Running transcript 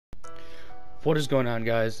What is going on,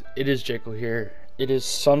 guys? It is Jekyll here. It is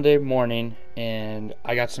Sunday morning, and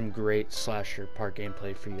I got some great slasher park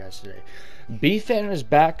gameplay for you guys today. B-Fan is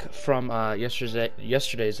back from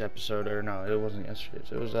yesterday's episode, or no, it wasn't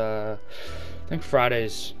yesterday's. It was I think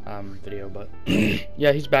Friday's video, but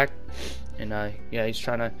yeah, he's back, and yeah, he's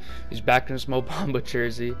back in his Mo Bamba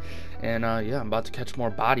jersey, and yeah, I'm about to catch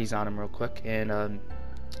more bodies on him real quick, and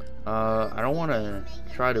I don't want to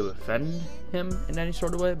try to offend him in any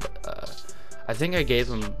sort of way, but I think I gave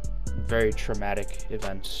him very traumatic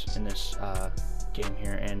events in this game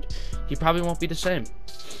here, and he probably won't be the same.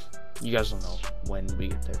 You guys don't know when we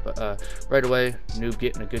get there, but right away, Noob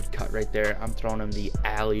getting a good cut right there. I'm throwing him the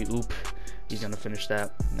alley-oop. He's gonna finish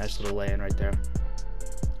that. Nice little lay-in right there.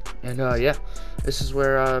 And yeah, this is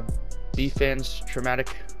where B-Fan's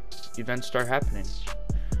traumatic events start happening.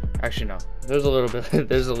 Actually, no. There's a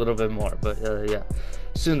little bit more, but yeah,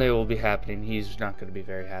 soon they will be happening. He's not going to be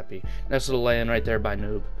very happy. Nice little lay-in right there by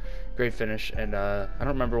Noob. Great finish, and I don't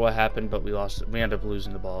remember what happened, but we ended up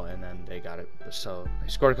losing the ball, and then they got it. So they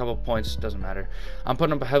scored a couple points. Doesn't matter. I'm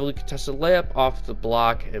putting up a heavily contested layup off the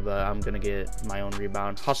block, but I'm going to get my own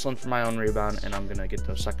rebound, hustling for my own rebound, and I'm going to get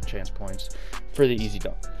those second chance points for the easy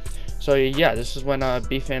dunk. So yeah, this is when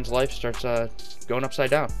B-Fan's life starts going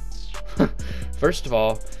upside down. First of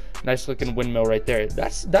all, nice looking windmill right there.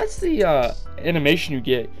 That's the animation you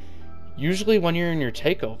get usually when you're in your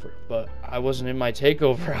takeover, but I wasn't in my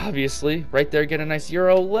takeover, obviously. Right there, get a nice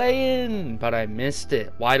Euro lay-in, but I missed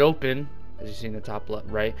it. Wide open, as you see in the top left,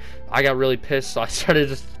 right? I got really pissed, so I started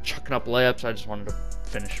just chucking up layups. I just wanted to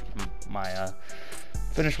finish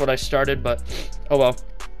finish what I started, but oh well.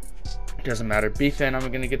 Doesn't matter. B-Fan,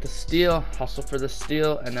 I'm gonna get the steal, hustle for the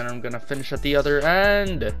steal, and then I'm gonna finish at the other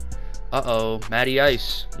end. Uh-oh, Matty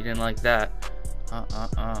Ice. You didn't like that.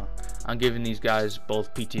 I'm giving these guys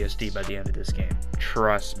both PTSD by the end of this game.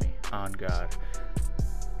 Trust me, on God.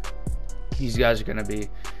 These guys are going to be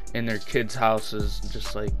in their kids' houses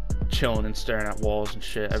just, like, chilling and staring at walls and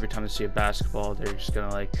shit. Every time they see a basketball, they're just going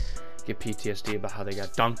to, like, get PTSD about how they got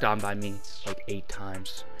dunked on by me, like, 8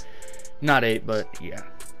 times. Not 8, but, yeah.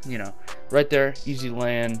 You know, right there, easy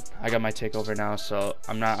land. I got my takeover now, so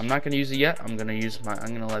I'm not gonna use it yet. I'm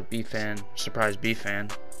gonna let B-Fan surprise B-Fan.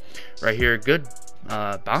 Right here, good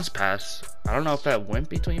bounce pass. I don't know if that went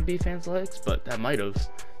between B-Fan's legs, but that might have.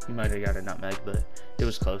 He might have got a nutmeg, but it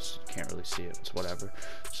was close. You can't really see it. It's whatever.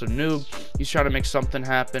 So Noob, he's trying to make something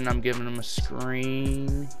happen. I'm giving him a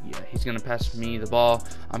screen. Yeah, he's gonna pass me the ball.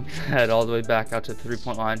 I'm gonna head all the way back out to the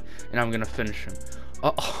 3-point line, and I'm gonna finish him.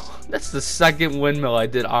 Uh-oh, that's the second windmill I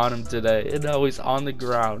did on him today, and now he's on the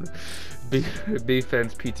ground.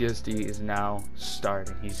 B-Fan's PTSD is now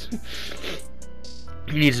starting.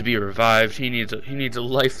 He needs to be revived. He needs a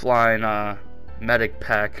lifeline medic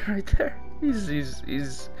pack right there.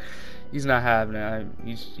 He's not having it.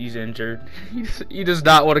 He's injured. He does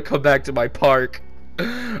not want to come back to my park.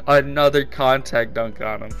 Another contact dunk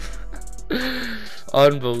on him.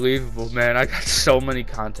 Unbelievable, man. I got so many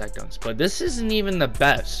contact dunks, but this isn't even the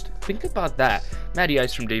best. Think about that. Matty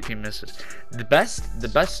Ice from DP misses. The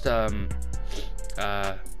best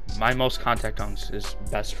my most contact dunks is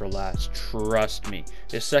best for last. Trust me.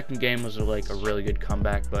 This second game was like a really good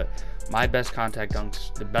comeback, but my best contact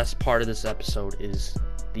dunks, the best part of this episode is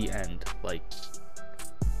the end. Like,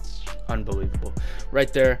 unbelievable.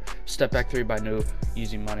 Right there, step back 3 by Noob.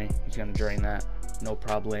 Easy money. He's gonna drain that. No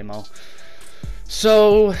problemo.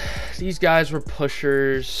 So these guys were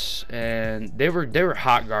pushers, and they were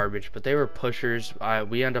hot garbage, but they were pushers.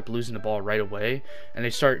 We end up losing the ball right away, and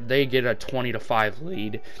they get a 20-5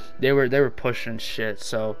 lead. They were pushing shit.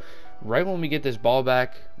 So right when we get this ball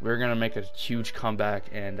back, we're gonna make a huge comeback,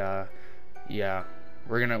 and yeah,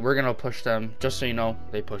 we're gonna push them. Just so you know,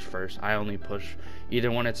 they push first. I only push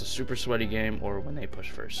either when it's a super sweaty game or when they push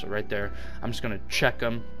first. So right there, I'm just gonna check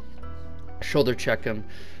them, shoulder check him.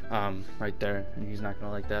 Right there, and he's not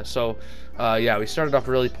gonna like that. So yeah, we started off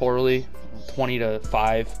really poorly,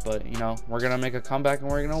 20-5, but you know, we're gonna make a comeback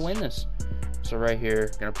and we're gonna win this. So right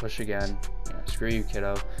here, gonna push again. Yeah, screw you,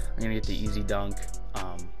 kiddo. I'm gonna get the easy dunk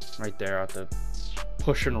right there out the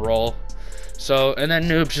push and roll. So, and then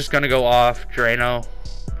Noob's just gonna go off. Drano,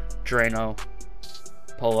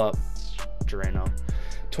 pull up, Drano.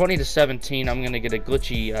 20-17. I'm gonna get a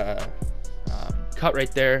glitchy cut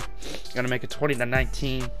right there. Gonna make it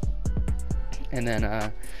 20-19, and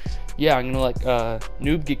then yeah, I'm gonna let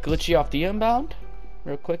Noob get glitchy off the inbound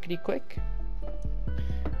real quick.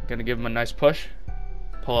 Gonna give him a nice push,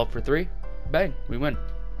 pull up for 3, bang, we win.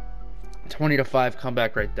 20-5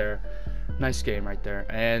 comeback right there. Nice game right there.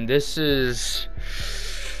 And this is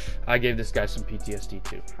I gave this guy some PTSD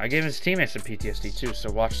too. I gave his teammates some PTSD too.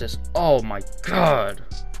 So watch this. Oh my god.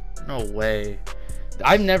 No way.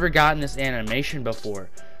 I've never gotten this animation before.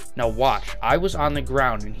 Now watch. I was on the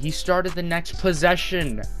ground and he started the next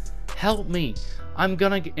possession. Help me. I'm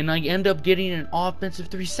gonna, and I end up getting an offensive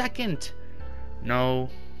 3-second. No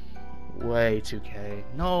way, 2K.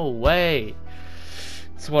 No way.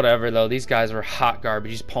 It's whatever though. These guys are hot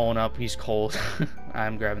garbage. He's pulling up. He's cold.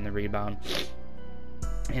 I'm grabbing the rebound.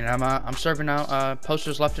 And I'm serving out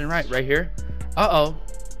posters left and right here. Uh-oh.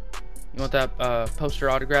 You want that poster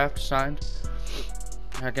autographed, signed?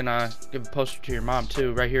 I can give a poster to your mom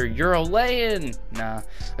too. Right here, Euro lay-in. Nah,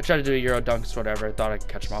 I tried to do a Euro dunk. It's whatever. I thought I could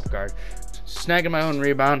catch him off guard. Snagging my own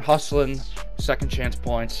rebound, hustling, second chance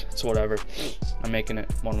points. It's whatever. I'm making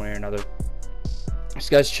it one way or another. This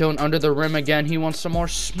guy's chilling under the rim again. He wants some more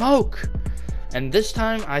smoke. And this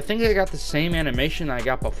time, I think I got the same animation I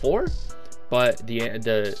got before, but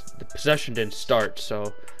the possession didn't start.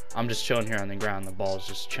 So I'm just chilling here on the ground. The ball's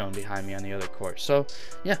just chilling behind me on the other court. So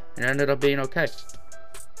yeah, it ended up being okay.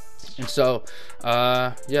 And so,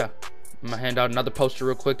 yeah, I'm gonna hand out another poster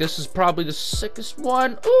real quick. This is probably the sickest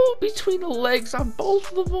one. Ooh, between the legs on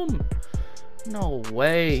both of them. No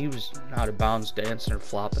way. He was out of bounds dancing or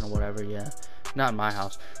flopping or whatever. Yeah, not in my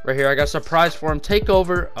house. Right here, I got a surprise for him. Take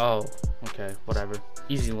over. Oh, okay, whatever.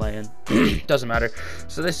 Easy lay-in. Doesn't matter.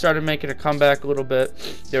 So they started making a comeback a little bit.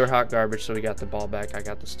 They were hot garbage, so we got the ball back. I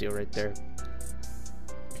got the steal right there.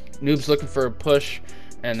 Noob's looking for a push,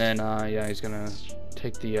 and then, yeah, he's gonna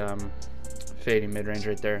take the fading mid-range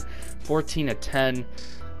right there. 14 to 10.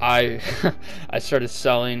 I started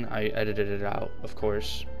selling. I edited it out, of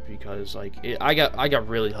course, because like I got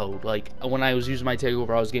really hoed. Like when I was using my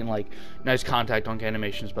takeover, I was getting like nice contact dunk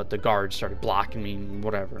animations, but the guards started blocking me and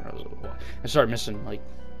whatever. I started missing like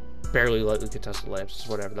barely lightly contested layups.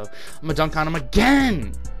 Whatever though. I'm gonna dunk on him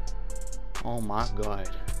again. Oh my god.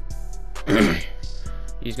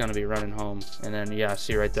 He's gonna be running home, and then yeah,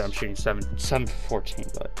 see right there, I'm shooting 7 for 14,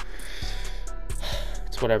 but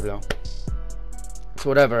it's whatever though. It's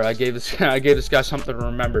whatever. I gave this guy something to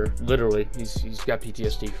remember. Literally, he's got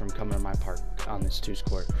PTSD from coming to my park on this 2's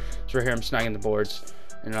court. So right here, I'm snagging the boards,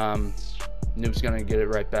 and Noob's gonna get it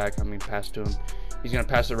right back. I'm gonna pass to him. He's gonna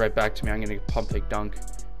pass it right back to me. I'm gonna pump fake dunk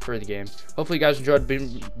for the game. Hopefully, you guys enjoyed.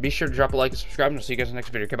 Be sure to drop a like and subscribe, and I'll see you guys in the next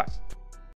video. Goodbye.